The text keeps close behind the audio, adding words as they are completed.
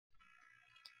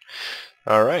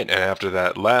Alright, and after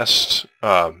that last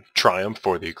triumph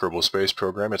for the Kerbal Space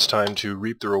Program, it's time to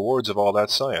reap the rewards of all that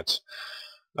science.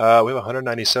 We have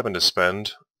 197 to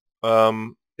spend.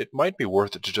 It might be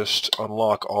worth it to just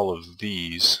unlock all of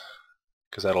these,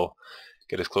 because that'll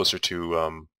get us closer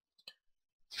to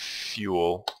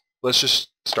fuel. Let's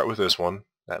just start with this one.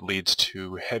 That leads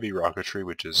to heavy rocketry,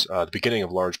 which is the beginning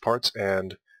of large parts,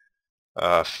 and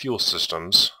fuel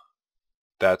systems.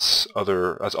 That's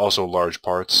also large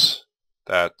parts.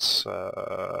 That's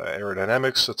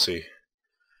aerodynamics. Let's see.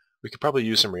 We could probably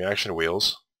use some reaction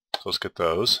wheels. So let's get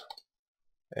those.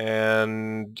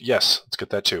 And yes, let's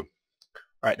get that too.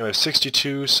 Alright, now we have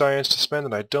 62 science to spend,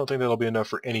 and I don't think that'll be enough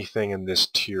for anything in this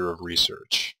tier of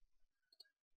research.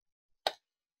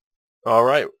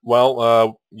 Alright,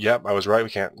 well, yep, I was right. We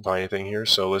can't buy anything here,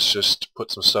 so let's just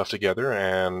put some stuff together,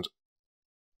 and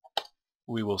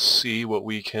we will see what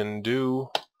we can do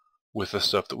with the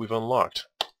stuff that we've unlocked.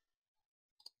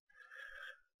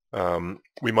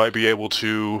 We might be able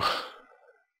to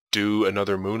do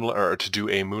another a moon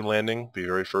landing, the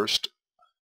very first,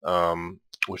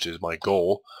 which is my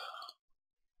goal.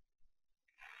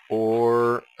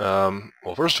 Or,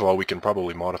 well, first of all, we can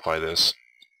probably modify this.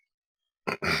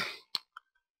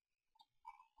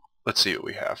 Let's see what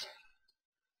we have.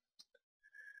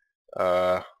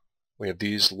 We have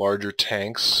these larger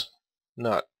tanks.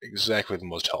 Not exactly the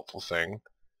most helpful thing.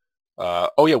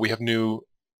 Oh yeah, we have new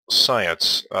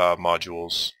science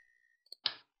modules,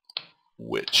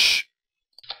 which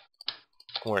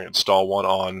we're going to install one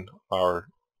on our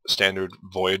standard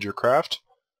Voyager craft.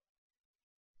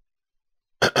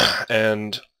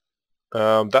 And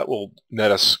that will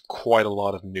net us quite a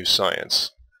lot of new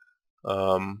science. We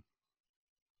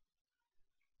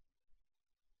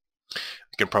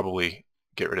can probably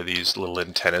get rid of these little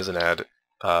antennas and add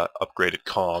upgraded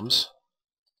comms,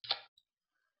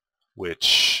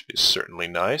 which is certainly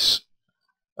nice.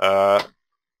 Let's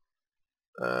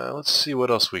see what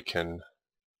else we can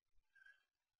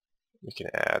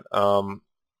add.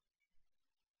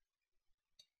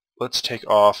 Let's take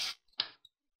off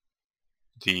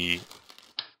the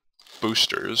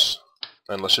boosters,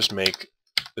 and let's just make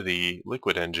the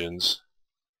liquid engines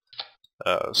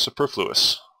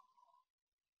superfluous.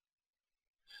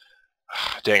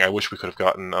 Dang, I wish we could have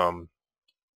gotten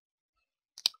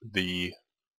the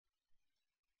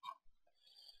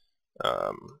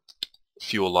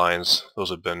fuel lines. Those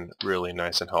have been really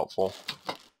nice and helpful.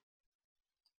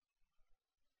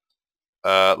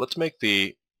 Let's make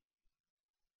the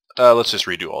let's just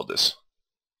redo all this.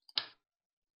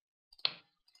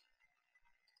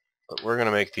 We're going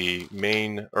to make the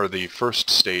main, or the first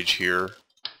stage here,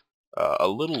 a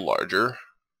little larger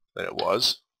than it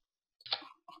was.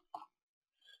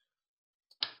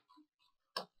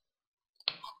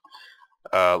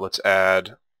 Let's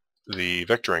add the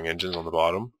vectoring engines on the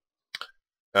bottom.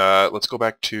 Let's go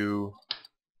back to...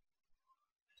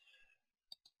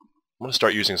 I'm going to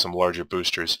start using some larger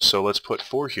boosters. So let's put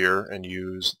 4 here and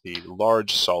use the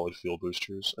large solid fuel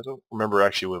boosters. I don't remember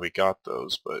actually when we got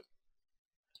those, but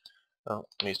oh,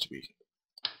 it needs to be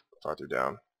farther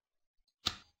down.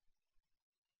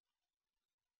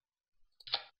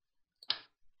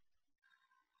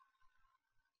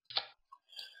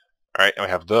 Alright, I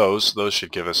have those. Those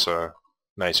should give us a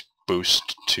nice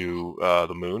boost to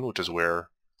the moon, which is where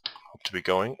I hope to be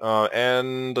going.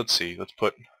 And let's see, let's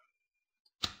put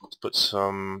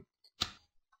some...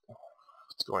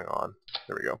 What's going on?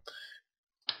 There we go.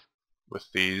 With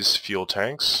these fuel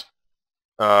tanks,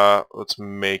 let's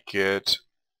make it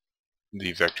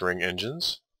the vectoring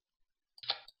engines.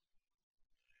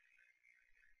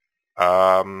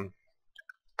 I'll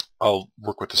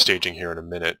work with the staging here in a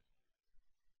minute.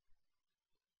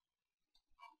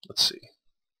 Let's see.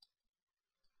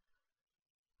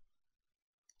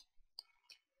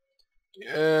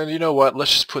 And you know what?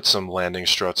 Let's just put some landing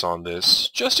struts on this,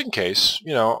 just in case.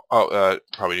 You know,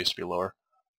 probably needs to be lower.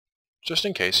 Just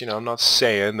in case. You know, I'm not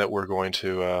saying that we're going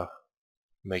to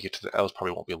make it to the... Else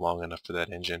probably won't be long enough for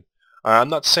that engine. I'm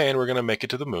not saying we're going to make it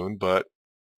to the moon, but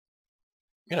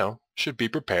you know, should be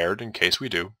prepared in case we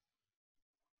do.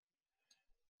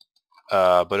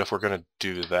 But if we're going to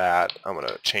do that, I'm going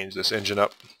to change this engine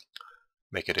up,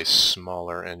 make it a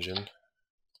smaller engine.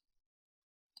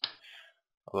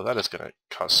 Although that is going to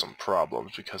cause some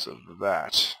problems because of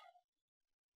that.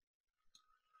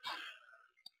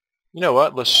 You know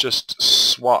what? Let's just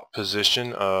swap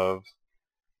position of...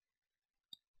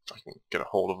 If I can get a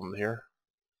hold of them here.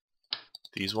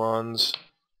 These ones.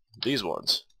 These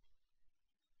ones.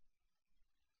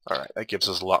 Alright, that gives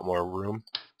us a lot more room.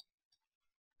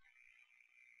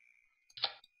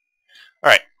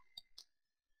 Alright.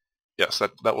 Yes,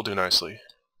 that will do nicely.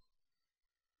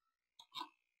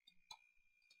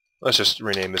 Let's just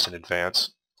rename this in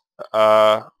advance.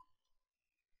 And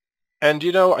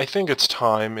you know, I think it's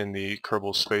time in the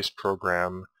Kerbal Space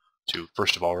program to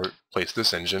first of all replace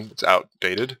this engine. It's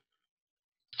outdated.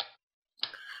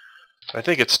 I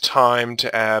think it's time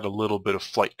to add a little bit of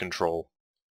flight control.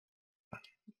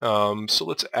 So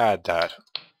let's add that.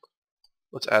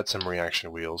 Let's add some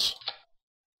reaction wheels.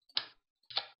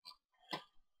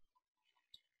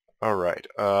 All right.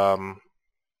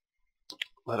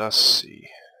 Let us see.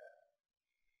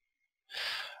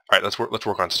 All right. Let's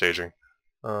work on staging.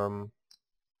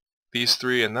 These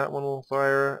three and that one will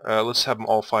fire. Let's have them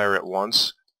all fire at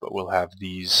once, but we'll have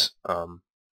these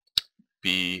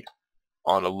be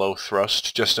on a low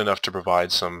thrust, just enough to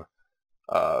provide some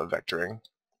vectoring.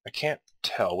 I can't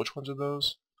tell which ones are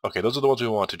those. Okay, those are the ones we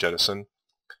want to jettison.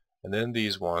 And then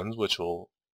these ones, which will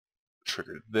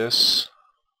trigger this.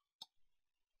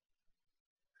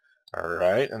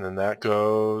 Alright, and then that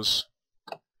goes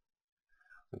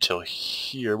until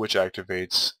here, which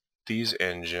activates these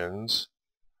engines.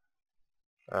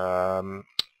 Well,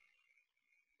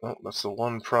 that's the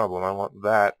one problem. I want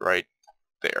that right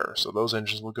there. So those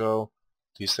engines will go.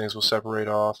 These things will separate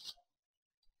off.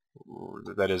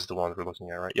 That is the ones we're looking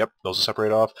at, right? Yep, those will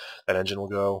separate off. That engine will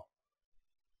go.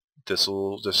 This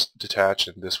will just detach,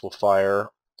 and this will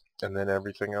fire. And then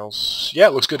everything else. Yeah,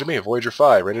 it looks good to me. Voyager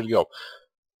 5, ready to go.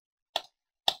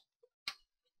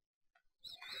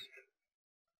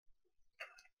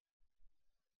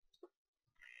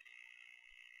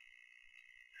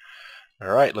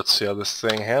 Alright, let's see how this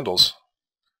thing handles.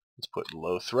 Let's put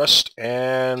low thrust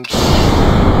and...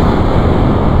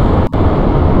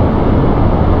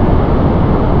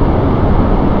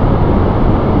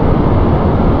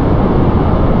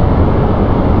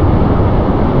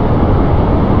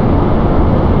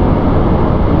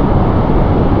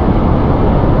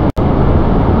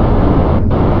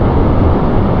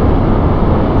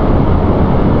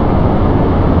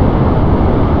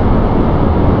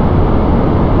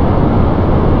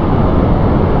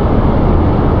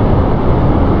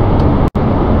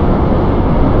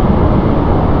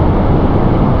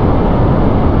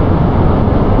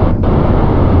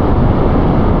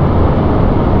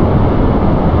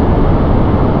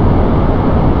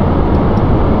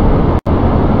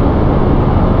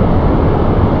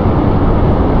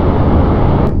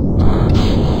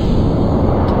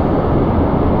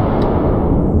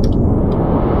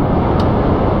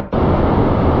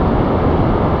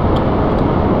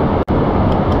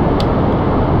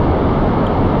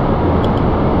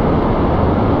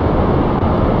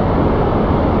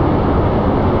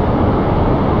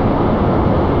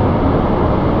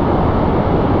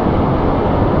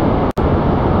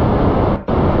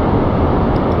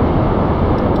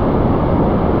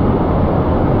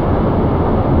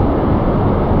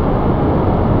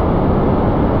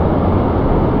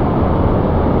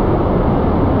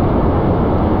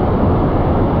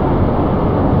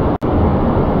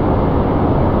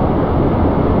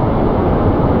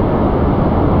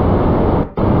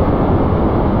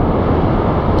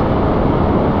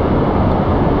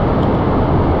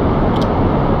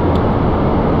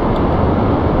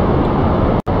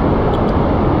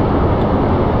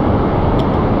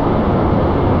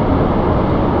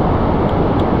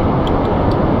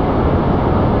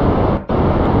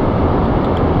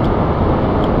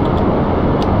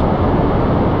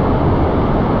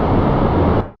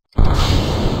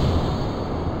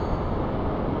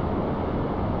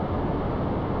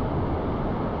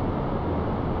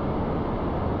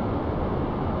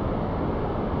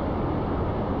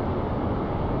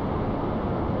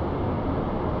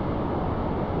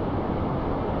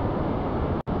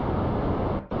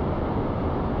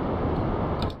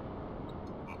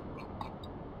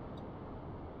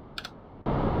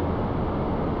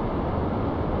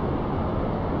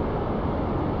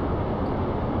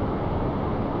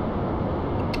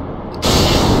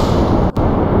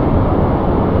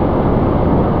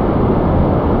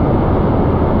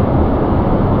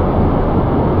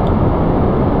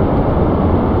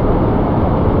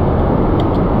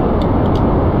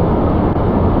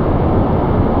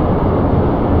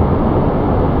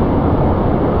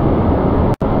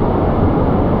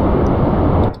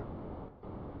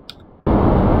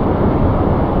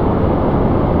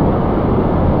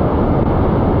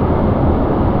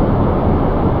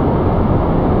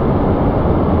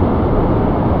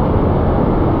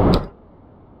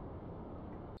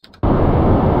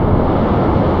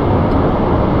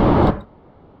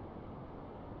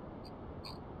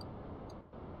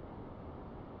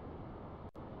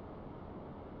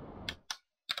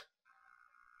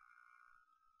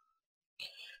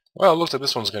 Well, it looks like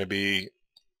this one's going to be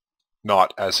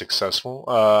not as successful.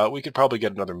 We could probably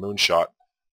get another moonshot,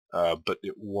 but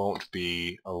it won't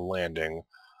be a landing,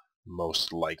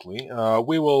 most likely.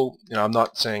 We will, I'm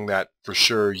not saying that for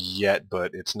sure yet,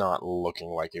 but it's not looking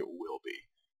like it will be.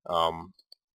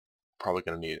 Probably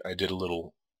going to need, I did a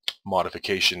little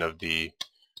modification of the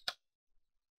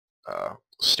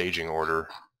staging order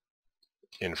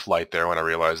in flight there when I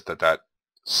realized that that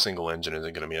single engine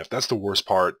isn't going to be enough. That's the worst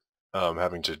part,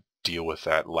 having to deal with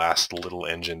that last little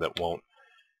engine that won't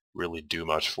really do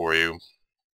much for you.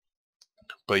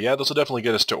 But yeah, this will definitely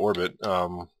get us to orbit. I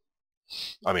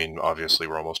mean, obviously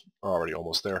we're already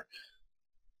almost there.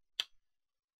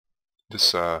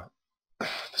 This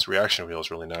this reaction wheel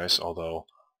is really nice, although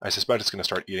I suspect it's going to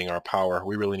start eating our power.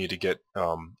 We really need to get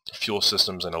fuel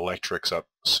systems and electrics up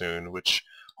soon, which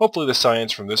hopefully the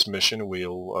science from this mission we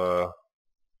will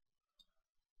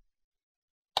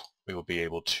be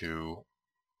able to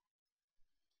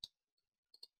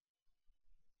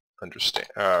understand,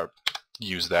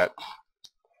 use that.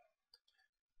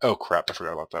 Oh crap! I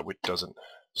forgot about that. It doesn't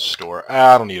store.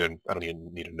 I don't need a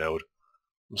node.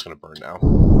 I'm just gonna burn now.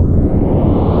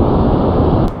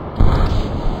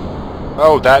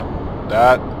 Oh, that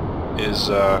is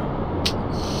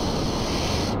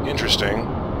interesting.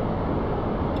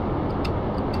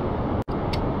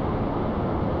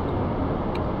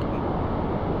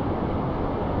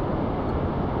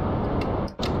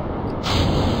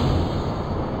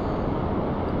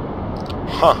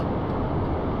 Huh.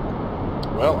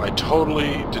 Well, I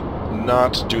totally did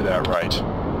not do that right.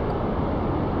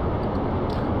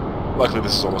 Luckily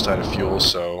this is almost out of fuel,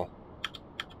 so...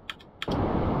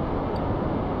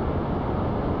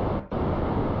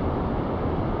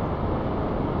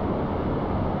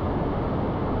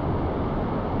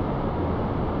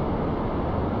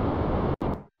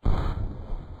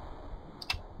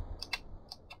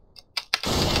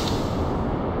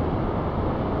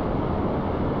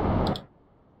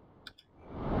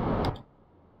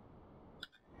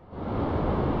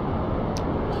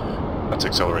 Let's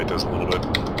accelerate this a little bit.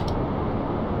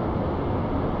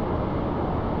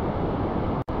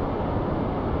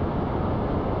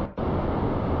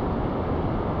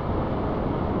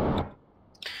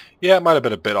 Yeah, it might have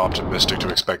been a bit optimistic to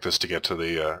expect this to get to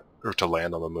the, or to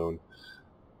land on the moon.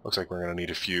 Looks like we're going to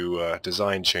need a few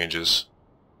design changes.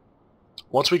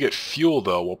 Once we get fuel,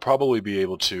 though, we'll probably be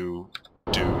able to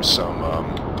do some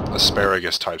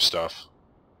asparagus type stuff,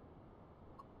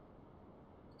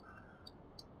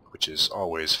 which is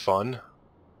always fun.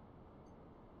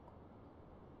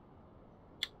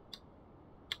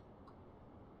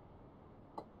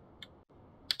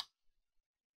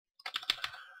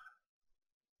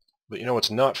 But you know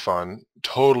what's not fun?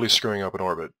 Totally screwing up an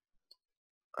orbit.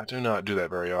 I do not do that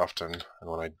very often, and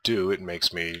when I do, it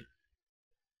makes me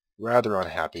rather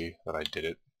unhappy that I did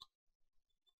it.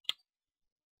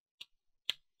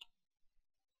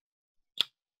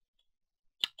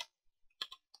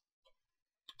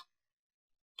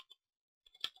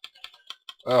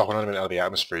 Oh, we're not even out of the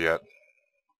atmosphere yet.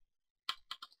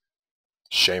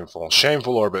 Shameful.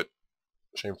 Shameful orbit.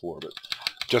 Shameful orbit.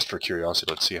 Just for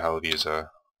curiosity, let's see how these, I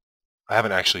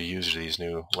haven't actually used these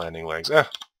new landing legs. They're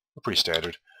pretty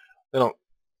standard. They're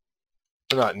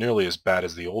not nearly as bad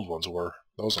as the old ones were.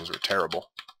 Those ones were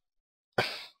terrible.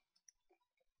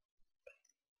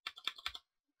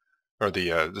 Or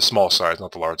the small size,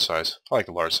 not the large size. I like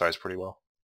the large size pretty well.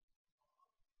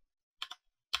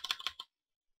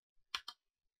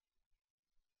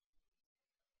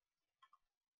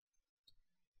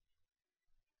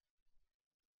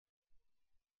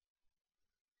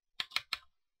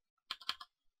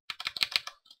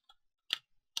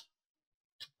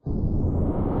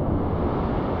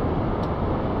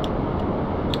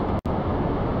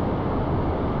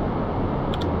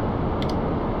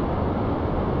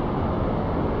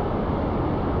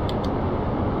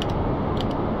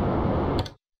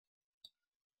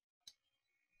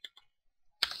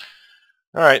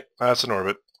 Alright, that's an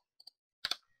orbit.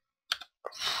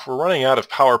 We're running out of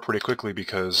power pretty quickly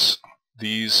because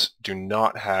these do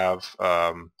not have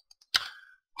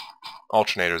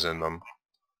alternators in them.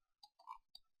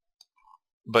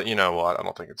 But you know what, I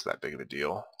don't think it's that big of a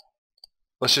deal.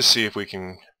 Let's just see if we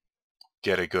can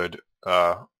get a good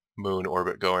moon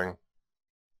orbit going.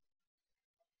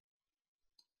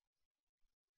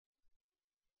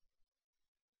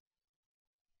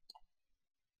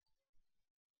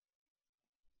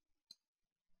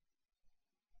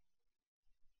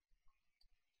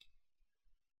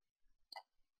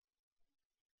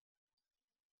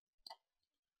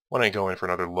 When I go in for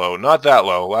another low. Not that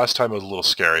low. Last time it was a little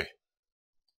scary.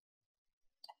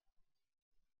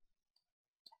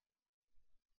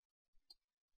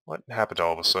 What happened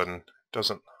all of a sudden?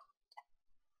 Doesn't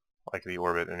like the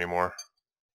orbit anymore.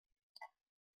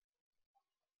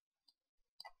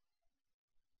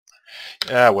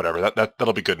 Whatever.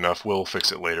 That'll be good enough. We'll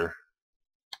fix it later.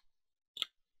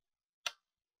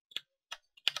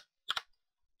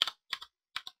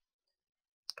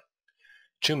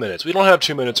 Two minutes. We don't have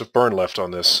 2 minutes of burn left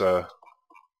on this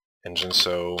engine,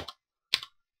 so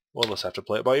we'll just have to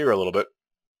play it by ear a little bit.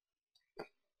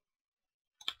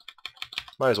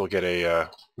 Might as well get a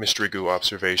mystery goo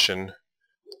observation.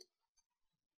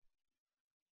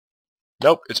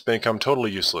 Nope, it's become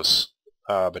totally useless.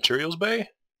 Materials bay?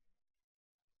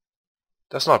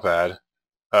 That's not bad.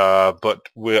 But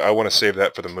I want to save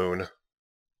that for the moon.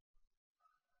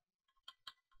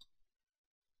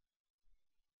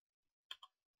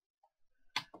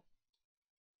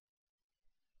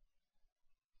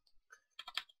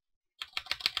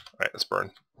 Alright, let's burn.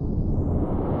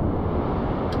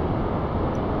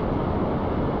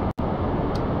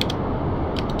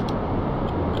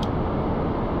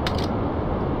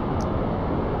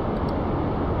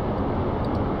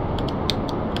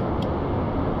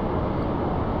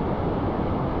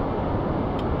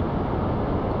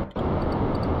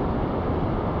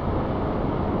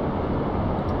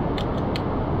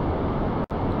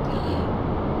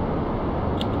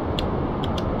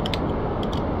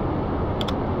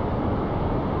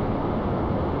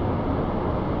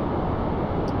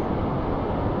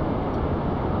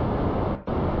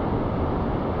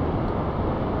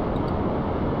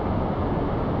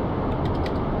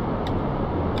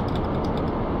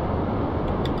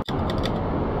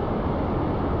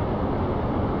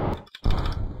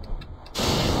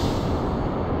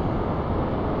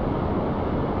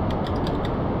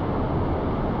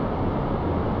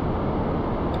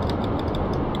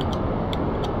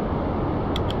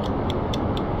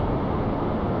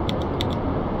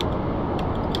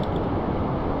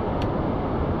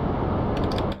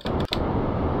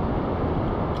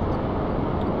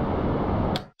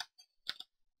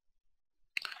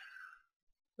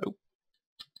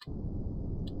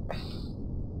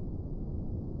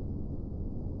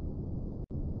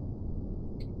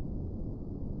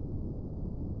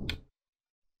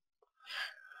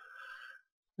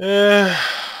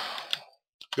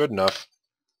 Good enough.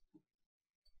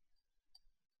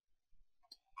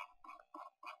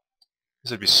 This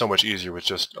would be so much easier with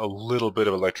just a little bit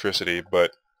of electricity,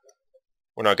 but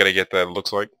we're not going to get that, it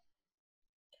looks like.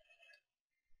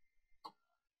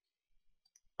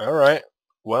 Alright,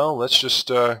 well, let's just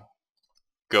go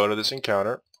to this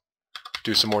encounter,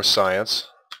 do some more science.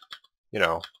 You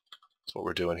know, that's what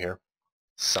we're doing here.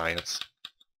 Science.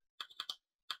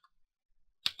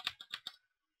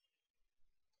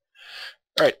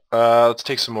 Alright, let's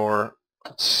take some more.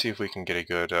 Let's see if we can get a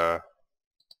good...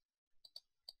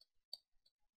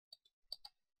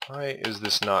 Why is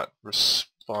this not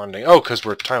responding? Oh, because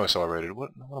we're time accelerated. What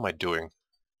am I doing?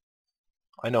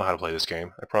 I know how to play this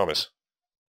game, I promise.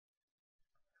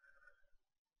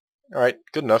 Alright,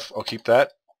 good enough. I'll keep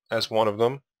that as one of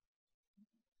them.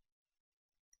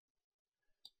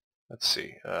 Let's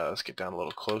see. Let's get down a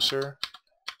little closer.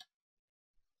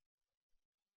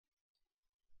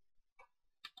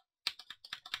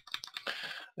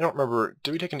 I don't remember.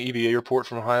 Did we take an EVA report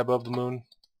from high above the moon?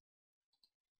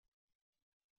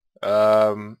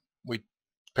 We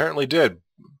apparently did,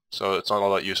 so it's not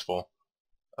all that useful.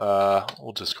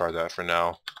 We'll discard that for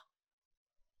now.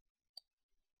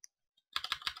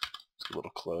 Let's get a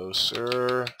little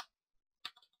closer.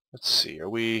 Let's see. Are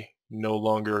we no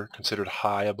longer considered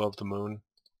high above the moon?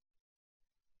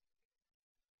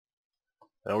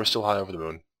 No, we're still high over the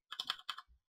moon.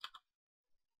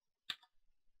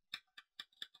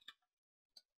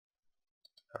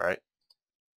 Alright.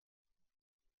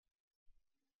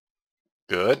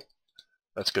 Good.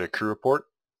 Let's get a crew report.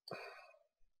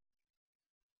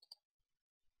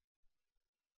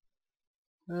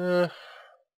 Let's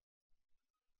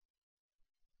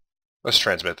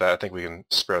transmit that. I think we can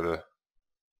spare the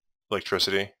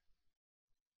electricity.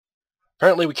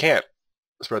 Apparently we can't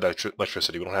spare that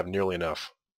electricity. We don't have nearly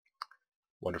enough.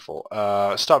 Wonderful.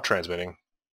 Stop transmitting.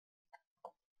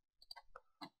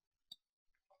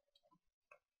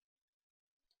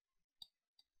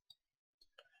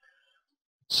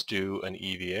 Let's do an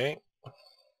EVA.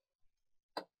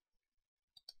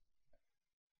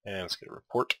 And let's get a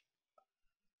report.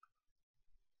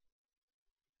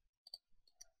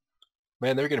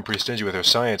 Man, they're getting pretty stingy with their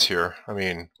science here. I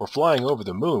mean, we're flying over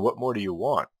the moon. What more do you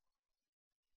want?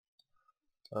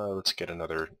 Let's get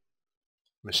another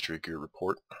mystery gear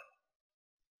report.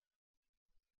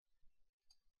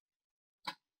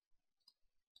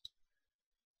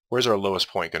 Where's our lowest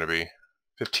point going to be?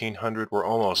 1500. We're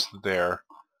almost there.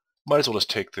 Might as well just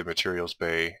take the materials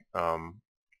bay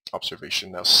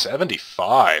observation now.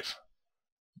 75.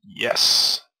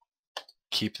 Yes.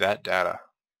 Keep that data.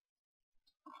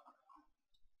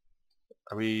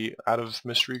 Are we out of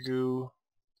mystery goo?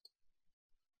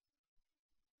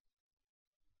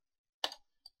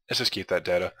 Let's just keep that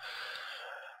data.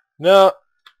 Now,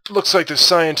 looks like the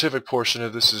scientific portion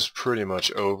of this is pretty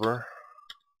much over.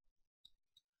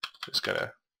 Just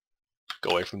gonna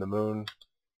go away from the moon.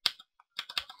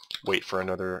 Wait for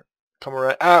another come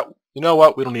around. You know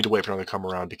what? We don't need to wait for another come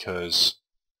around because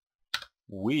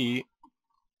we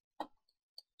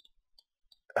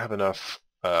have enough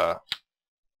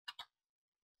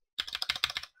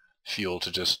fuel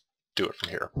to just do it from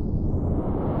here.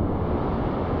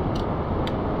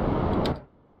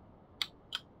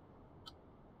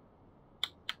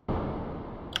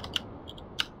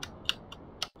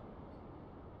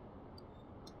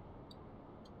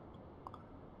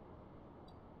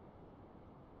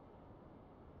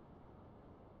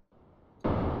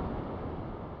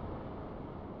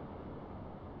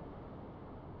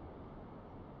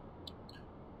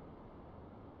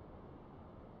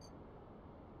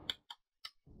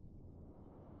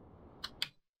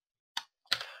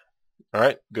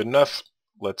 Alright, good enough.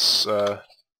 Let's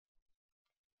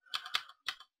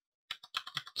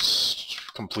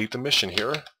complete the mission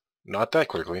here. Not that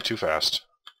quickly, too fast.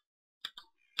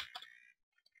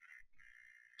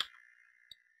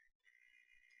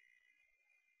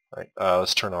 Alright,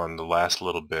 let's turn on the last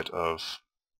little bit of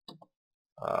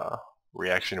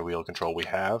reaction wheel control we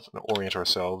have and orient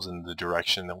ourselves in the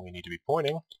direction that we need to be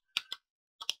pointing.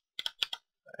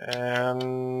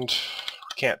 And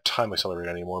can't time accelerate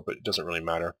anymore, but it doesn't really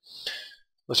matter.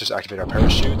 Let's just activate our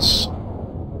parachutes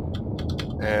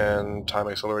and time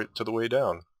accelerate to the way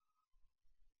down.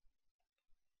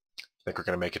 Think we're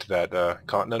going to make it to that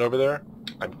continent over there?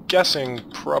 I'm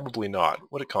guessing probably not.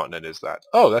 What continent is that?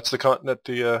 Oh, that's the continent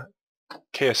the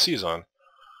KSC is on.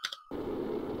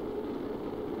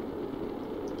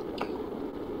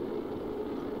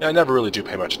 Yeah, I never really do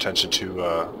pay much attention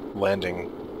to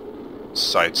landing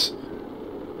sites.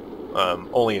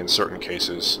 Only in certain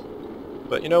cases.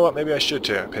 But you know what, maybe I should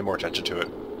pay more attention to it.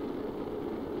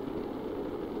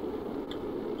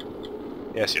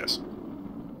 Yes, yes.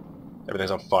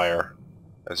 Everything's on fire,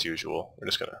 as usual. We're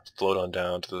just going to float on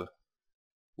down to the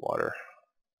water.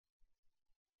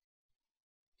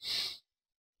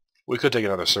 We could take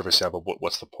another surface sample, but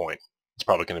what's the point? It's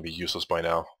probably going to be useless by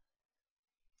now.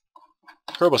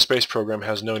 Kerbal Space Program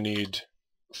has no need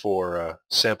for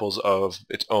samples of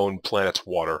its own planet's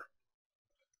water.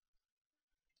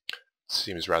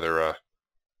 Seems rather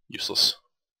useless.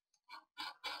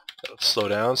 Let's slow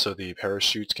down so the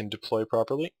parachutes can deploy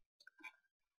properly.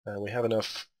 And we have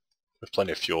enough, with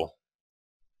plenty of fuel.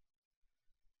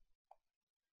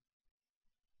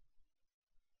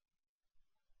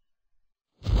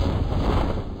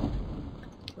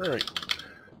 Alright,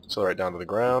 accelerate down to the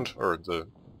ground, or the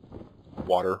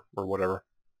water, or whatever.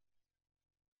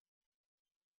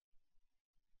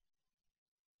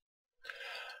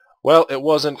 Well, it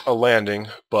wasn't a landing,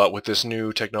 but with this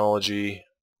new technology,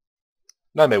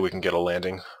 now maybe we can get a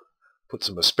landing. Put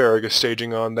some asparagus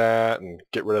staging on that, and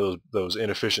get rid of those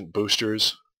inefficient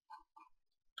boosters.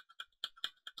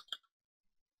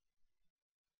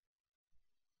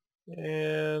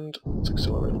 And let's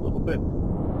accelerate a little bit.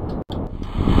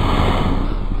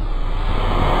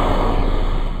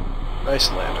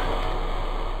 Nice landing.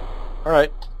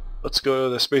 Alright, let's go to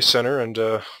the Space Center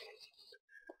and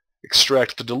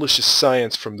extract the delicious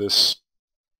science from this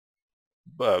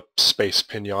space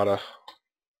pinata.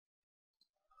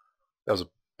 That was a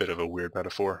bit of a weird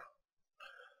metaphor.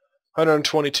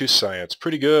 122 science.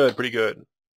 Pretty good, pretty good.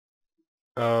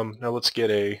 Now let's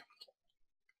get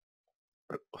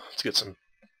some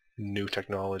new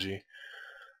technology.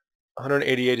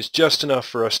 188 is just enough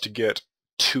for us to get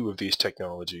 2 of these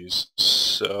technologies.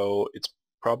 So it's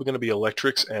probably going to be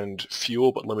electrics and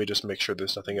fuel, but let me just make sure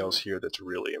there's nothing else here that's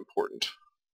really important.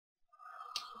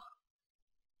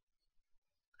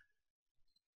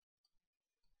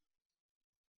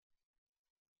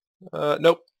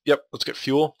 Nope. Yep, let's get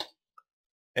fuel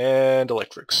and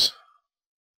electrics.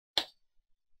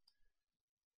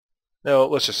 Now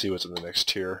let's just see what's in the next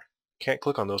tier. Can't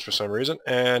click on those for some reason,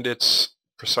 and it's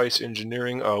precise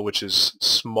engineering, which is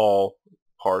small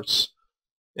parts.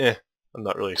 I'm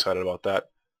not really excited about that.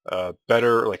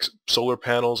 Better like solar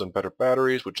panels and better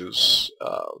batteries, which is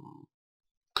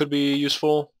could be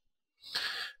useful.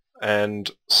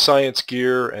 And science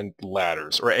gear and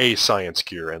ladders, or a science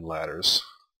gear and ladders.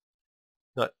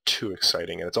 Not too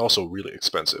exciting, and it's also really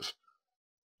expensive.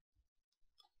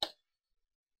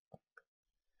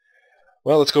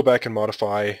 Well, let's go back and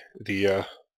modify the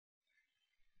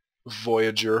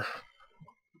Voyager.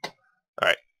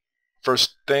 Alright,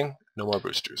 first thing, no more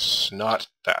boosters. Not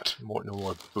that. No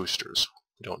more boosters.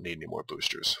 We don't need any more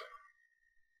boosters.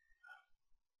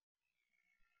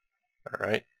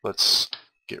 Alright, let's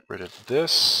get rid of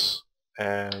this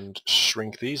and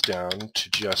shrink these down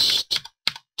to just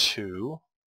 2.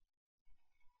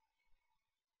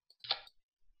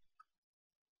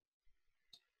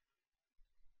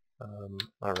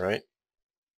 Alright.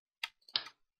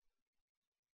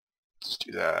 Let's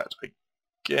do that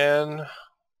again.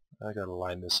 I gotta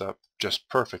line this up just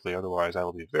perfectly, otherwise I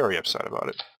will be very upset about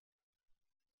it.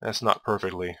 That's not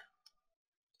perfectly.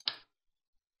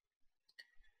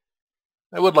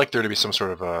 I would like there to be some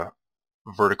sort of a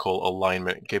vertical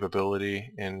alignment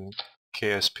capability in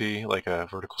KSP, like a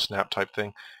vertical snap type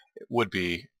thing. It would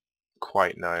be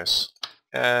quite nice.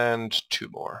 And 2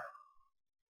 more.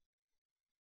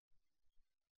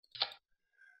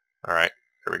 Alright,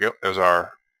 there we go. There's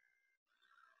our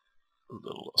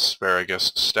little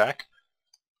asparagus stack.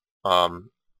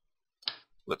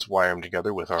 Let's wire them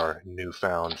together with our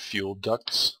newfound fuel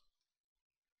ducts.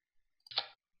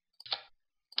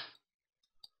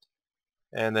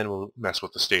 And then we'll mess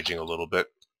with the staging a little bit.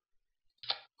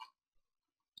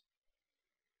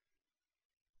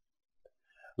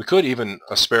 We could even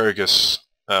asparagus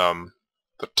the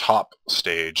top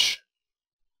stage,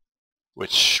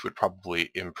 which would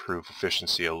probably improve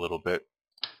efficiency a little bit.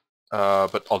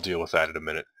 But I'll deal with that in a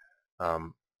minute.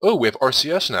 Oh, we have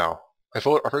RCS now. I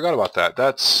forgot about that.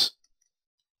 That's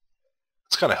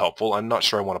kind of helpful. I'm not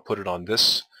sure I want to put it on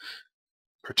this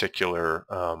particular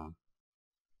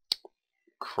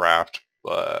craft,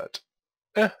 but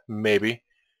maybe.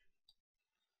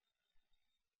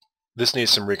 This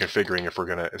needs some reconfiguring if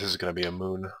this is gonna be a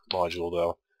moon module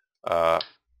though.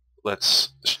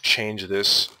 Let's change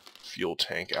this fuel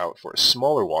tank out for a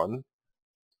smaller one.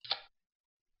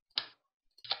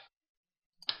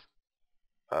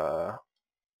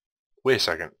 Wait a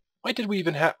second. Why did we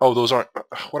even have... Oh, those aren't...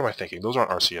 What am I thinking? Those aren't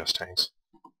RCS tanks.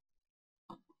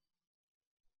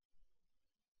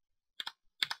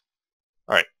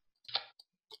 Alright.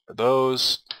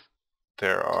 Those.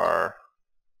 There are...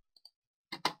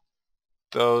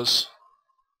 those.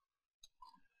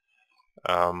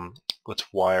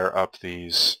 Let's wire up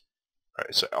these.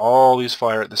 Alright, so all these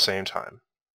fire at the same time.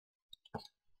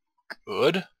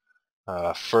 Good.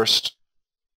 First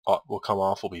will come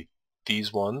off will be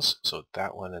these ones, so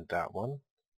that one and that one.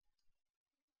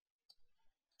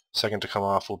 Second to come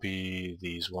off will be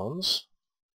these ones.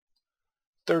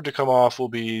 Third to come off will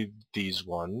be these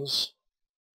ones.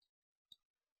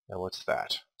 And what's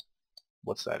that?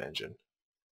 What's that engine?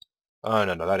 Oh,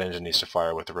 no, that engine needs to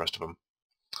fire with the rest of them.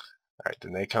 Alright,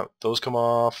 then those come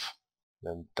off,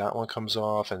 then that one comes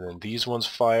off, and then these ones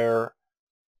fire.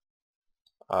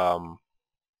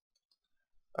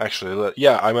 Actually,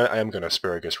 yeah, I am going to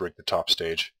asparagus rig the top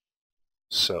stage.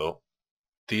 So,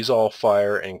 these all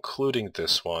fire, including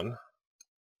this one.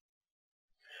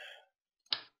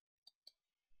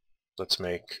 Let's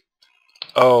make...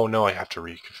 Oh, no, I have to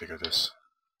reconfigure this.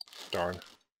 Darn.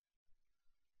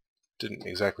 Didn't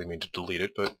exactly mean to delete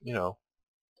it, but, you know,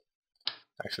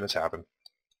 accidents happen.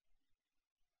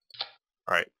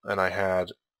 Alright, and I had...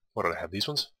 What did I have? These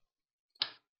ones?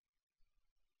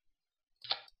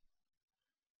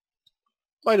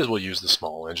 Might as well use the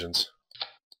small engines.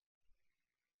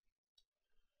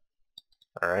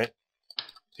 Alright,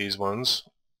 these ones.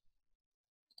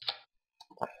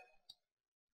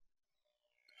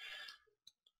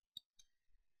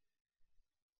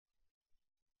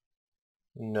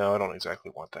 No, I don't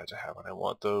exactly want that to happen. I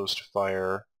want those to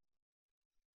fire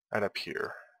right up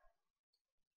here.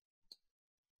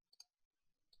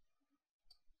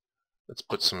 Let's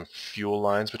put some fuel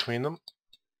lines between them.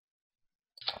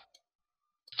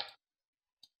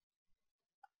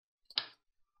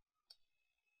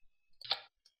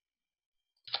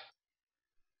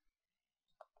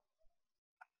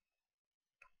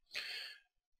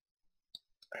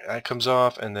 Right, that comes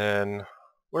off, and then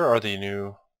where are the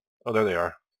new... Oh, there they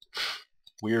are.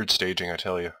 Weird staging, I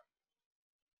tell you.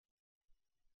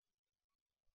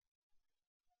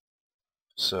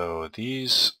 So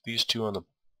these two on the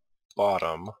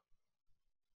bottom,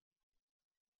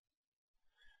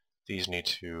 these need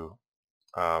to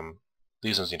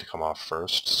these ones need to come off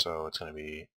first, so it's going to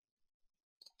be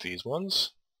these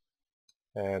ones,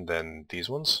 and then these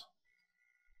ones,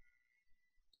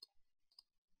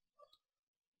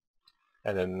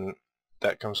 and then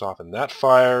that comes off and that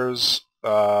fires.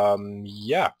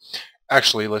 Yeah,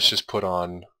 actually, let's just put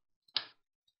on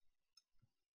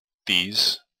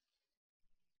these.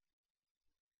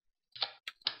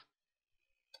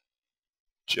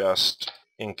 just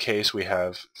in case we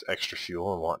have extra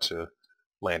fuel and want to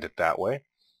land it that way.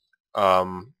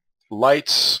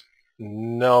 Lights,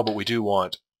 no, but we do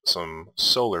want some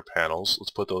solar panels.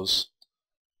 Let's put those,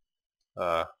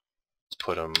 let's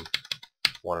put them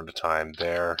one at a time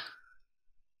there,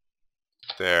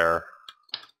 there.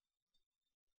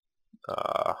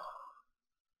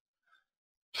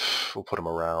 We'll put them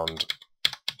around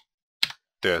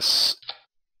this,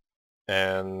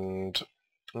 and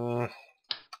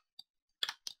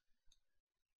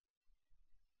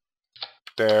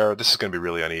there. This is going to be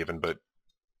really uneven, but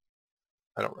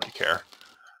I don't really care.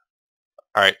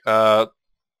 Alright,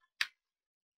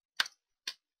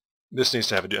 this needs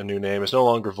to have a new name. It's no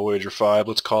longer Voyager 5,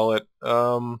 let's call it.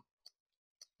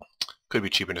 Could be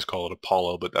cheap and just call it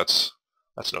Apollo, but that's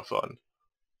no fun.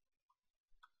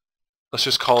 Let's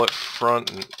just call it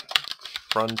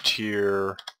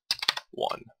Frontier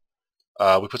 1.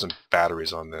 We put some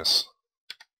batteries on this.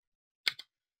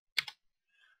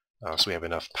 So we have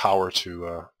enough power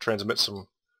to transmit some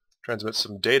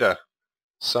data.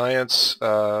 Science,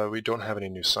 we don't have any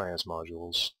new science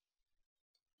modules.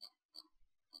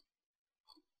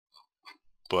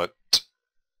 But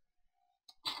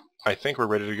I think we're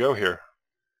ready to go here.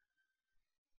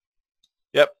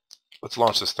 Yep, let's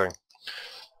launch this thing.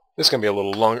 This is going to be a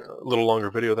little longer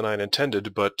video than I had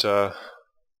intended, but you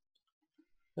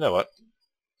know what?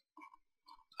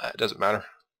 It doesn't matter.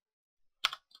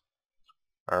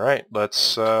 All right,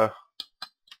 let's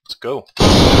go.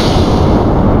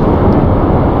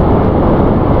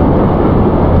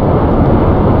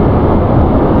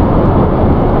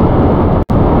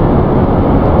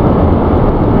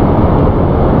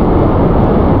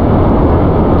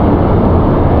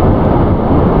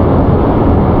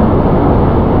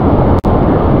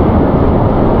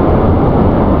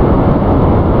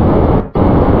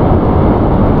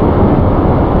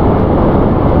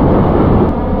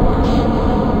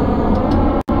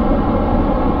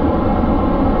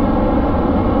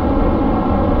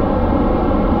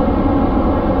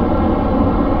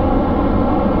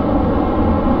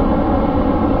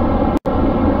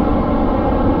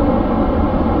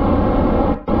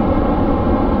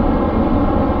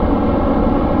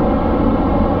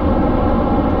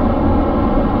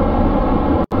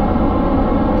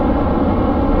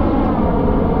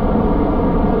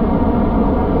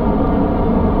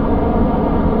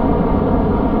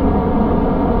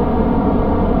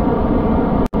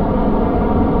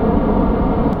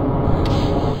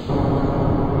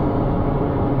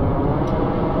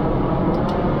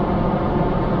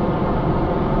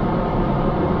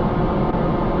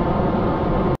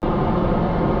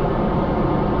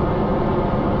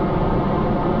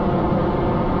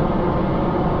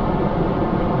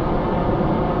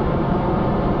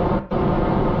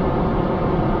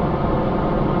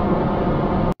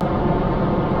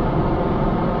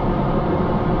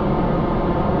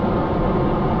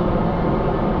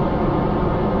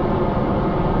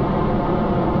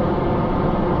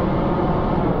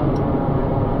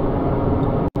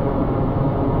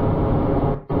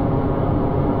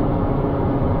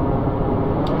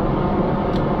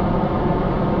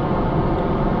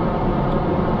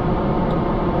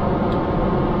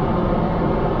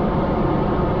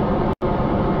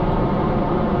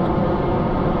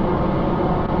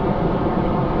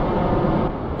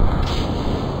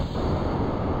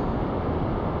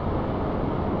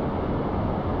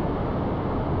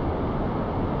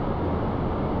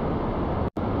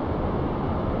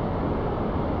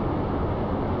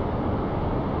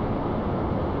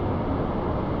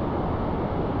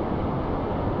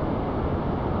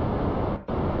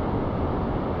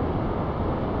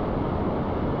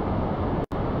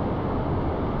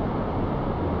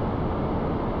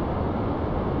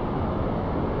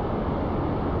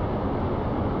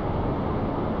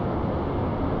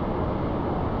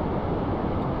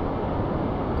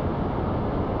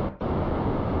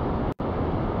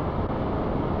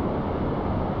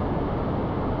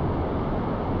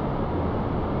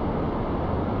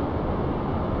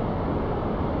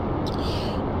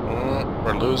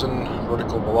 We're losing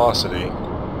vertical velocity.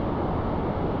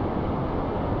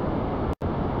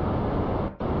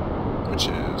 Which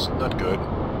is not good.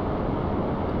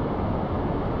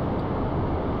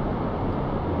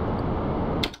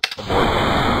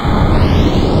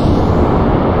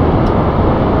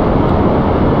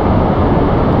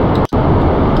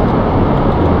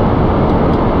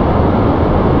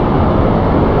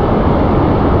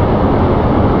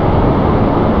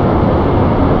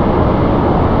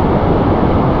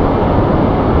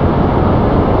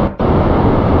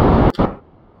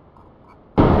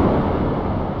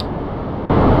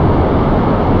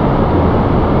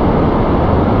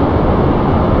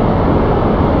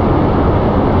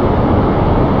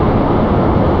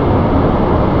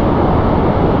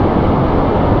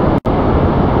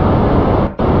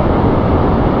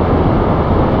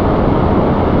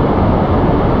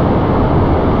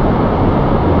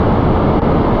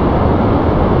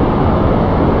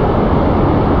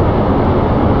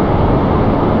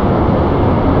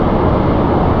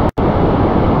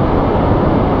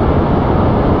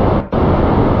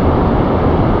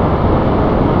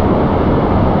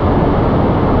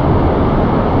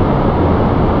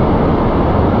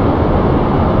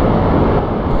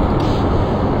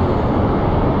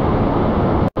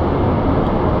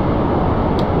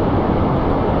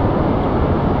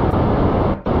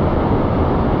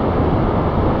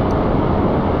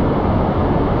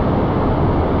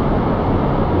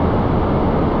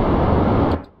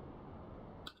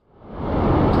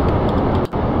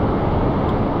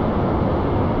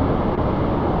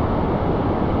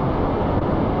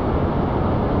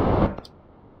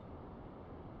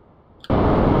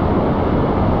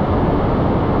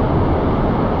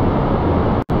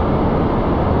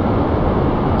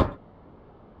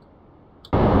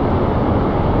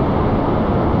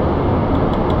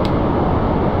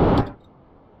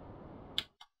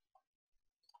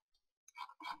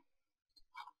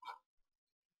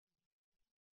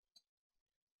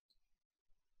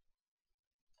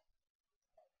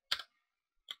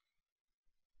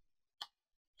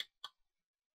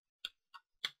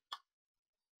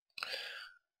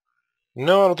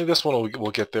 No, I don't think this one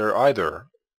will get there either.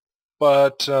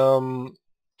 But,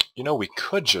 you know, we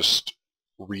could just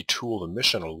retool the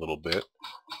mission a little bit.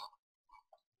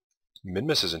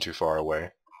 Minmus isn't too far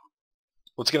away.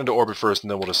 Let's get into orbit first,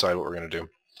 and then we'll decide what we're going to do.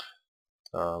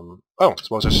 Oh,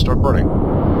 suppose I should start burning.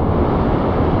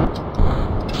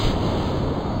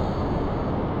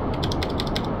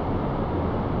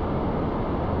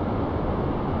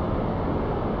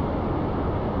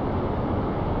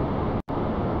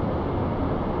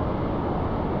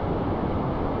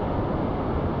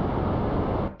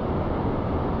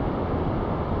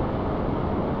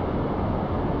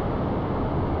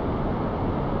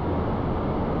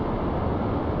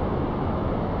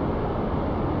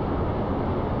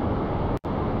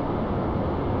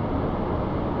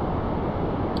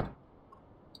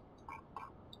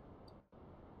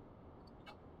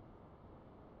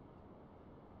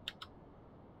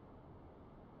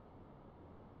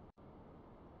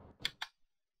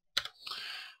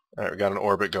 Alright, we got an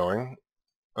orbit going.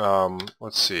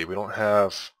 Let's see, we don't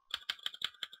have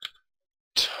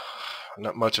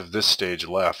not much of this stage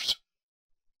left.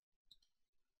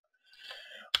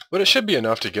 But it should be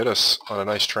enough to get us on a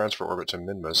nice transfer orbit to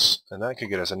Minmus, and that could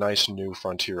get us a nice new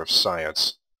frontier of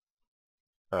science.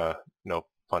 No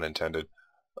pun intended.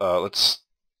 Let's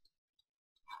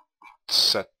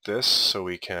set this so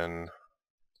we can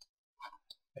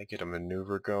get a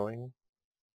maneuver going.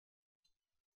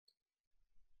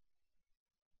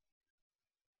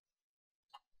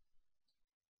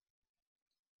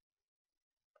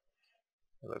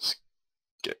 Let's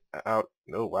get out.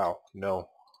 Oh, wow. No.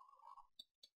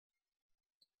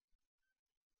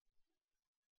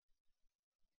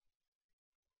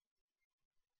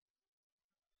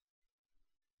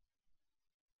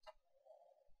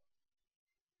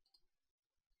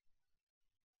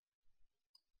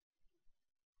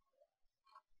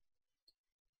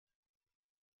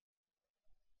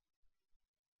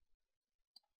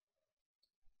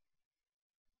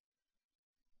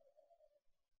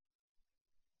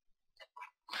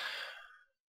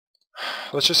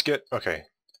 Let's just get... Okay.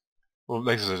 We'll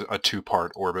make this a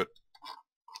two-part orbit.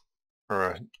 Or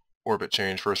a orbit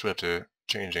change. First we have to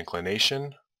change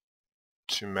inclination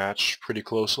to match pretty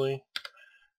closely,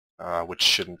 which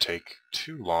shouldn't take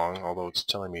too long, although it's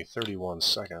telling me 31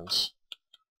 seconds.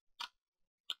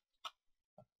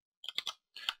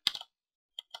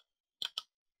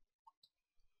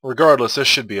 Regardless, this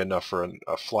should be enough for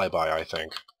a flyby, I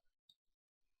think.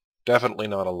 Definitely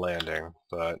not a landing,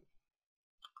 but...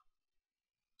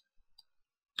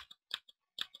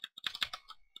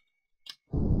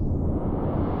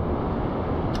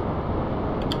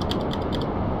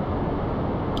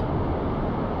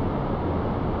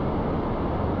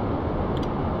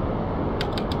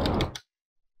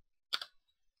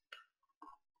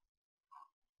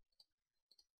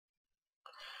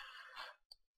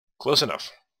 Close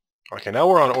enough. Okay, now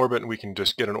we're on orbit and we can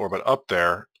just get an orbit up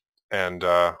there and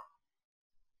get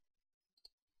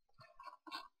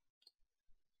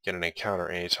an encounter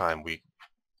anytime we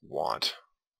want.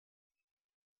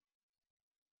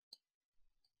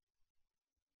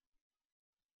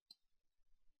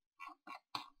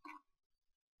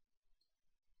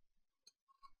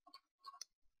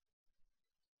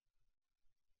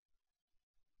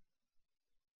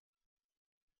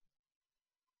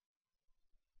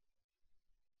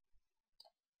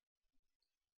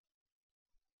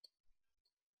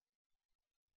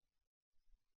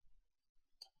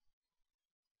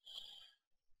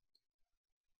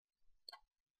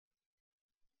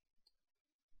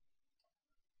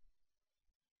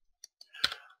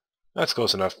 That's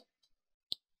close enough.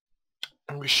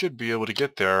 And we should be able to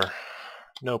get there,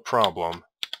 no problem.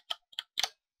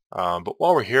 But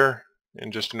while we're here,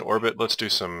 in just in orbit, let's do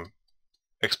some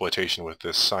exploitation with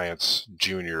this Science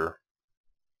Junior.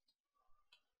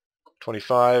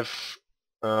 25.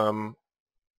 Let's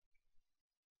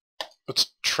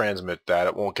transmit that.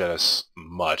 It won't get us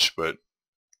much, but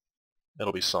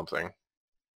it'll be something.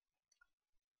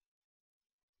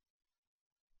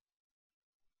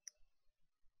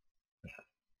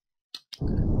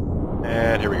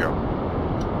 And here we go.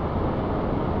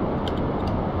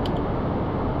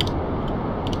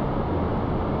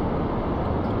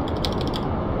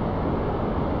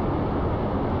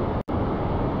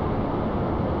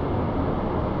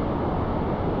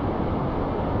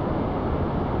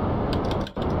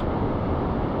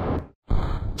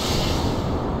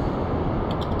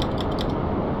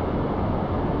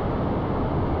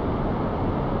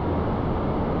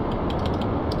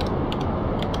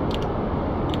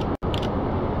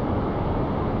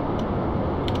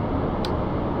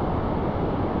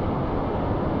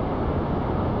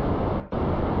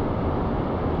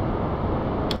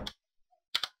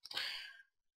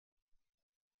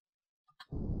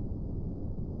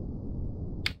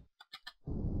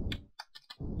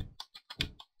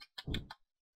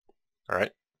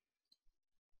 Alright.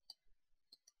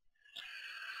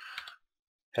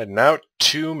 Heading out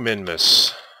to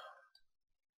Minmus.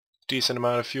 Decent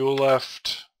amount of fuel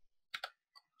left.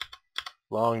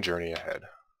 Long journey ahead.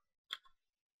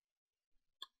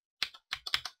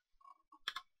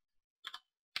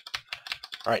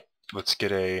 Alright, let's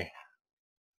get a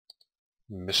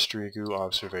mystery goo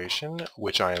observation,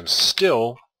 which I am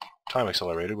still time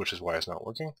accelerated, which is why it's not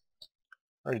working.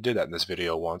 I already did that in this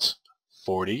video once.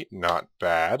 40, not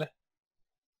bad.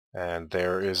 And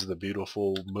there is the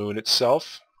beautiful moon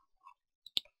itself.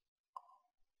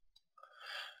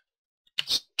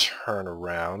 Let's turn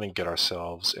around and get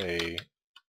ourselves a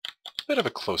bit of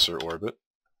a closer orbit.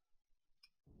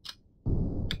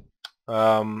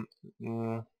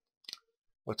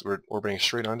 We're orbiting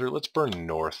straight under. Let's burn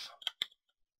north.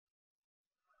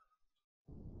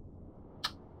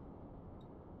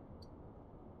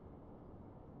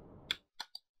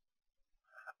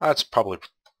 That's probably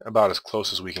about as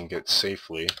close as we can get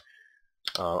safely.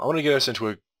 I want to get us into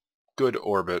a good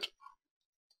orbit.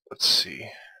 Let's see.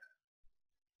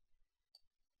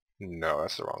 No,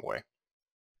 that's the wrong way.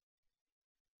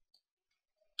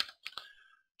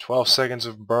 12 seconds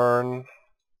of burn.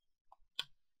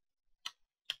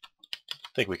 I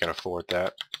think we can afford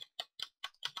that.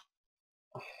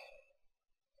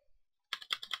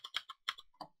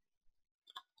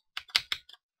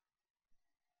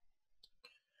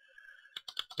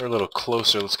 We're a little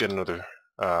closer. Let's get another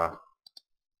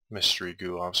mystery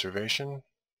goo observation.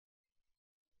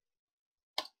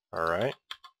 Alright.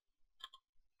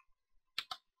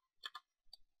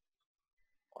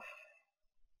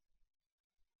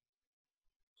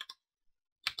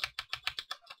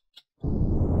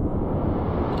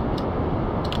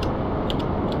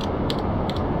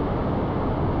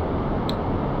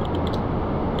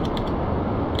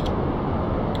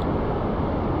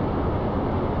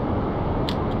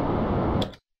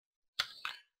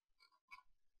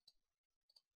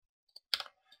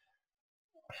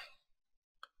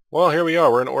 Well, here we are.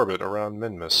 We're in orbit around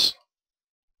Minmus.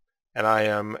 And I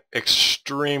am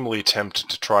extremely tempted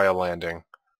to try a landing.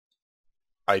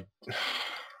 I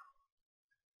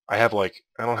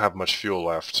don't have much fuel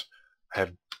left. I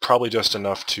have probably just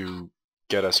enough to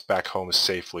get us back home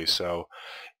safely, so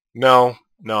no,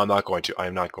 I'm not going to. I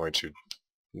am not going to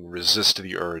resist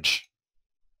the urge.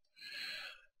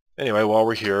 Anyway, while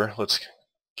we're here, let's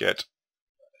get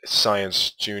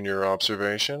Science Junior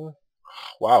observation.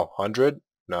 Wow, 100.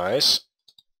 Nice.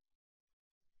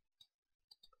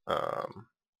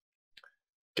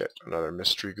 Get another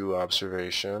mystery goo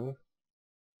observation.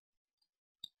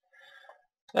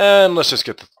 And let's just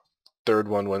get the third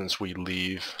one once we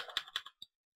leave,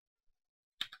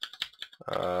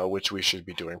 which we should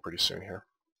be doing pretty soon here.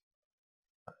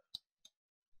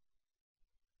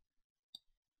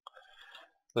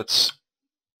 Let's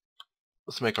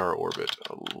make our orbit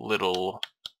a little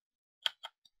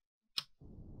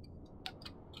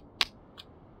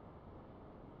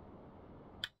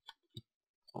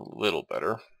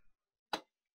better.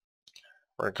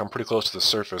 We're going to come pretty close to the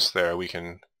surface there. We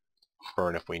can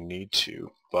burn if we need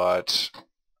to, but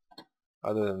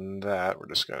other than that, we're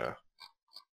just gonna...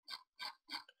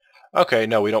 Okay,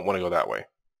 no, we don't want to go that way.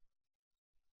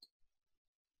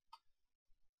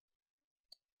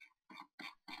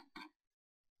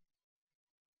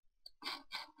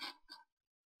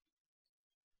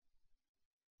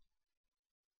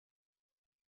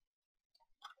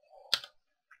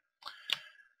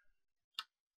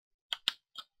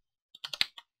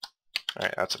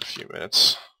 Alright, that's in a few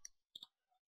minutes.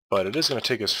 But it is going to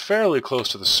take us fairly close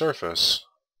to the surface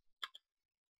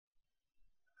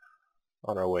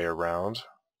on our way around,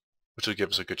 which will give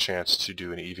us a good chance to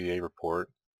do an EVA report.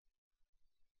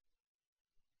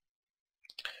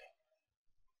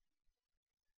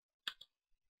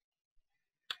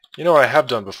 You know what I have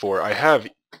done before? I have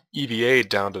EVA'd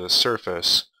down to the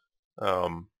surface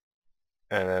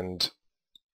and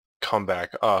come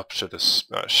back up to this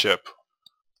ship,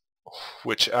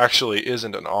 which actually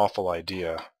isn't an awful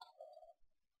idea.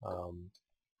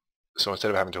 So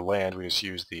instead of having to land, we just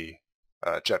use the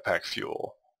jetpack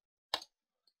fuel.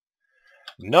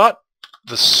 Not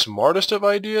the smartest of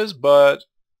ideas, but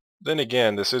then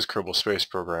again, this is Kerbal Space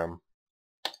Program.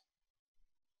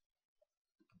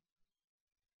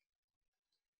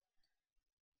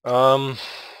 I'm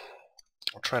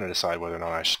trying to decide whether or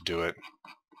not I should do it.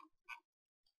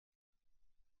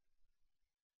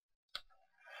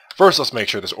 First, let's make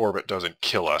sure this orbit doesn't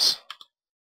kill us.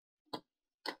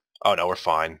 Oh no, we're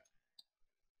fine.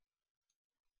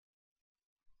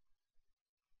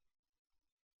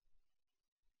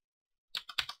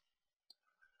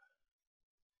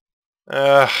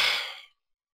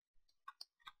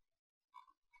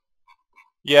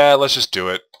 Yeah, let's just do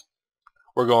it.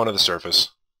 We're going to the surface.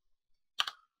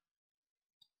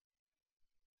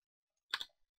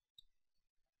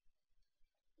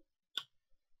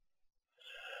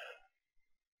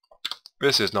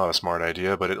 This is not a smart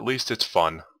idea, but at least it's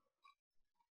fun.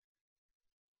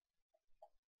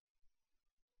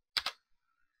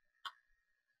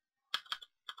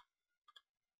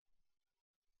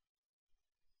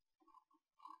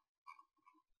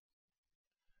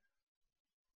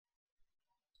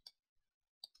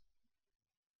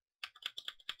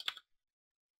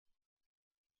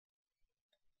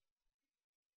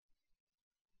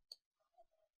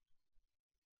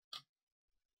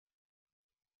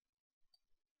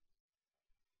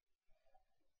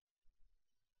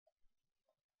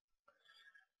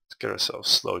 Let's get ourselves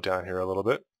slowed down here a little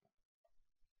bit.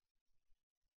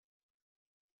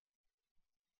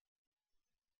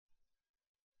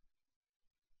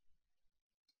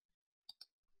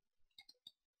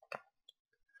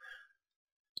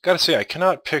 Gotta say, I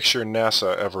cannot picture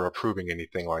NASA ever approving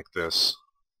anything like this.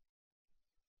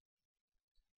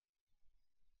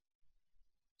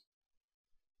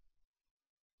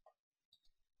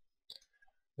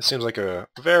 It seems like a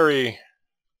very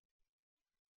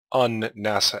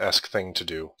un-NASA-esque thing to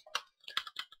do.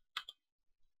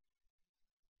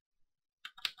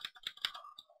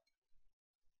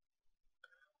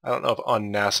 I don't know if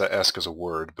un-NASA-esque is a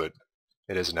word, but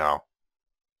it is now.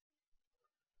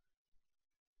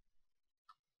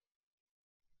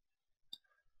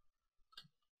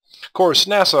 Of course,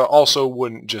 NASA also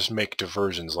wouldn't just make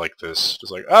diversions like this.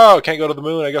 Just like, oh, can't go to the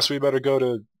moon, I guess we better go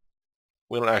to...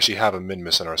 We don't actually have a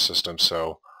Minmus in our system,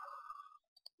 so...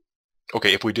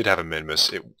 Okay, if we did have a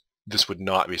Minmus, this would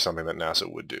not be something that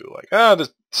NASA would do. Like, the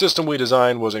system we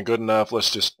designed wasn't good enough, let's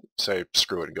just say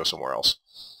screw it and go somewhere else.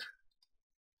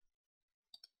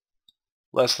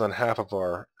 Less than half of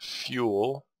our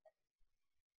fuel.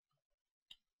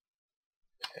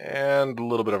 And a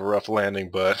little bit of a rough landing,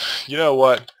 but you know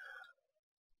what?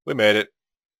 We made it.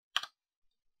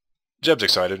 Jeb's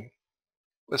excited.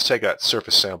 Let's take that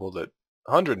surface sample at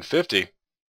 150.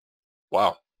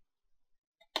 Wow.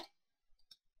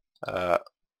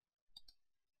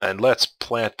 And let's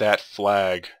plant that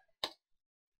flag.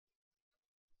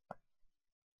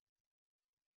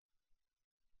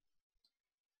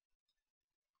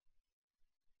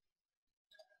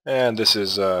 And this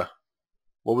is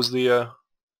what was the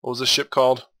ship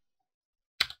called?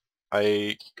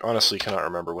 I honestly cannot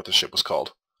remember what the ship was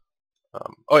called.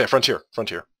 Oh yeah, Frontier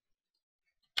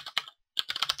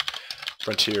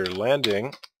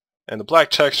landing, and the black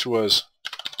text was,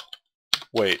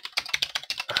 wait,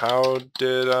 how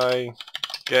did I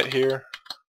get here?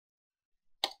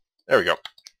 There we go.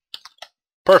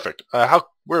 Perfect.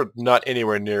 We're not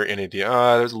anywhere near any of the,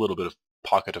 there's a little bit of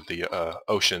pocket of the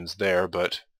oceans there,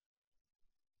 but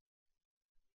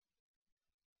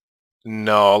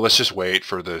no, let's just wait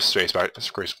for the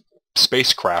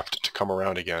spacecraft to come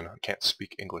around again. I can't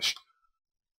speak English.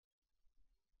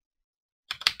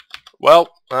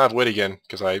 Well, I have to wait again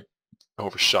because I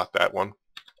overshot that one.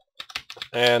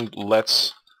 And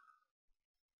let's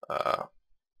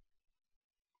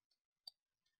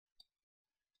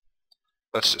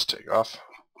just take off.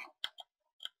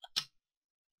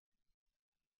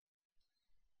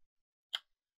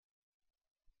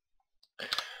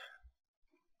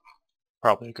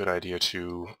 Probably a good idea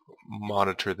to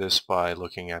monitor this by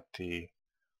looking at the...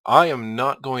 I am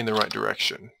not going the right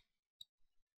direction.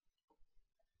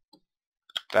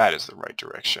 That is the right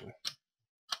direction.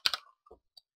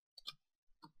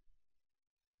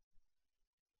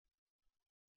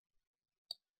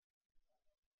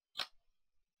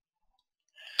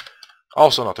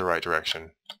 Also not the right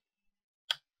direction.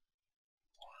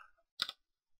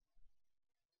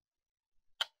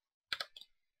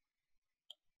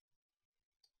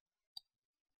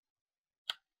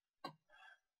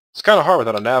 It's kind of hard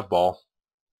without a nav ball.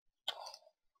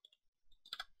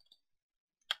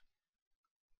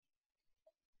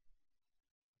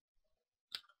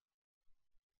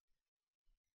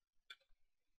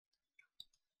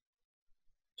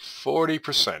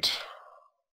 %40.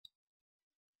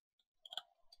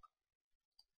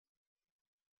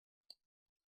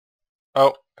 Oh,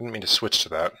 I didn't mean to switch to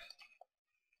that.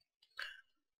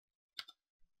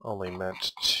 Only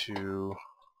meant to...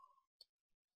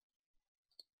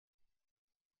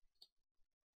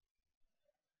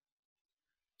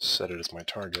 set it as my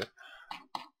target.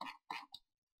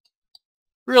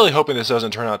 Really hoping this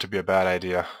doesn't turn out to be a bad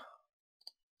idea.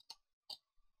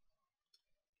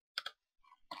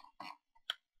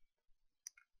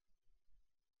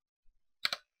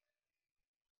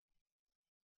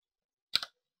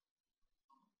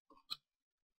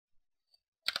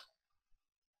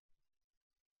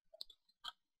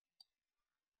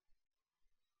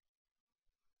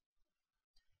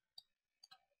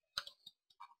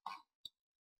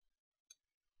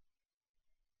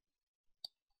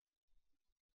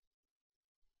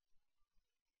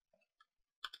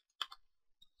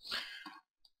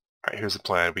 Alright, here's the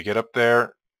plan. We get up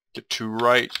there, get to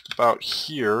right about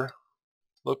here,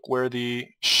 look where the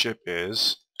ship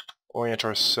is, orient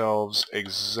ourselves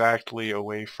exactly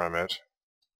away from it,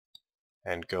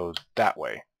 and go that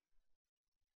way.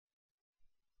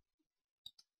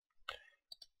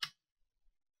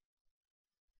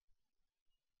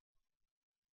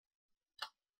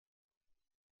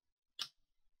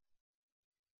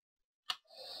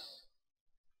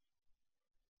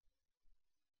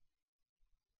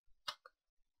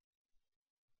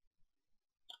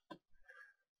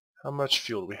 How much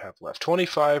fuel do we have left?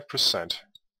 25%.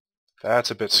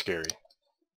 That's a bit scary.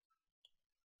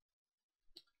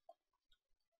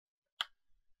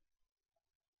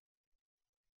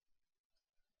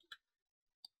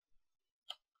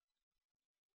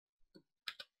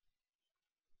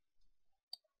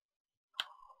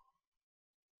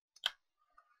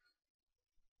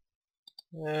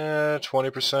 Yeah,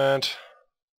 20%.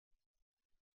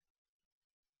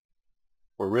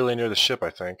 We're really near the ship, I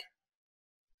think.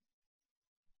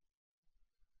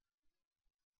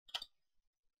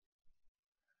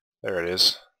 There it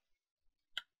is.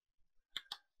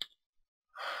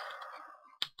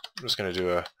 I'm just going to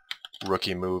do a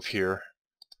rookie move here.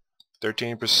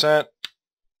 13%.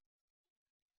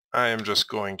 I am just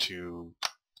going to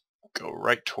go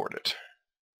right toward it.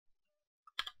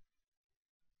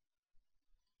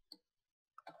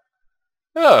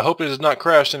 Oh, I hope it has not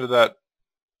crashed into that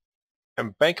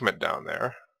embankment down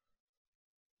there.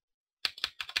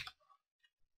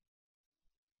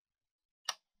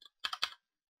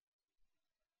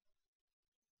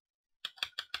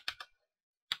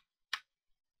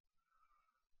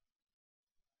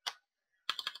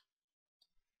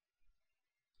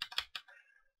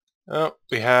 Oh,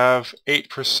 we have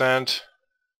 8%.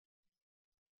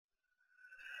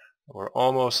 We're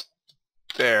almost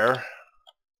there.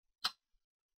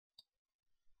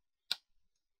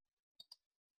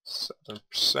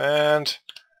 7%.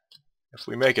 If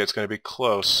we make it, it's going to be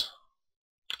close.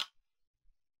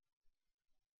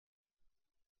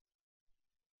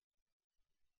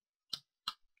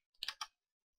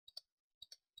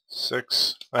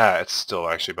 6. It's still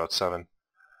actually about 7.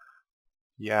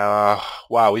 Yeah,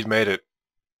 wow, we've made it.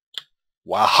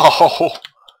 Wow!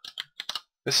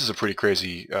 This is a pretty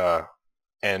crazy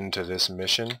end to this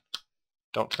mission.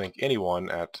 Don't think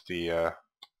anyone at the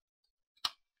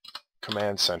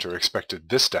command center expected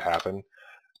this to happen.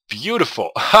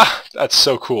 Beautiful! Ha! That's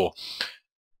so cool.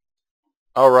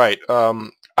 Alright,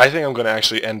 I think I'm going to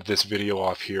actually end this video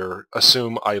off here.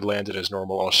 Assume I landed as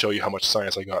normal. I'll show you how much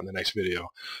science I got in the next video.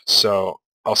 So,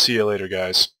 I'll see you later,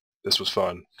 guys. This was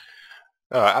fun.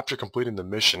 After completing the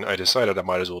mission, I decided I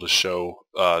might as well just show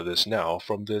this now.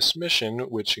 From this mission,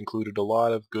 which included a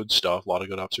lot of good stuff, a lot of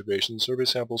good observations, survey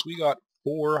samples, we got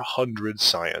 400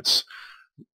 science,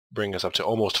 bringing us up to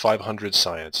almost 500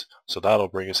 science. So that'll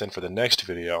bring us in for the next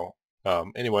video.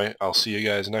 Anyway, I'll see you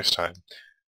guys next time.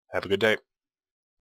 Have a good day.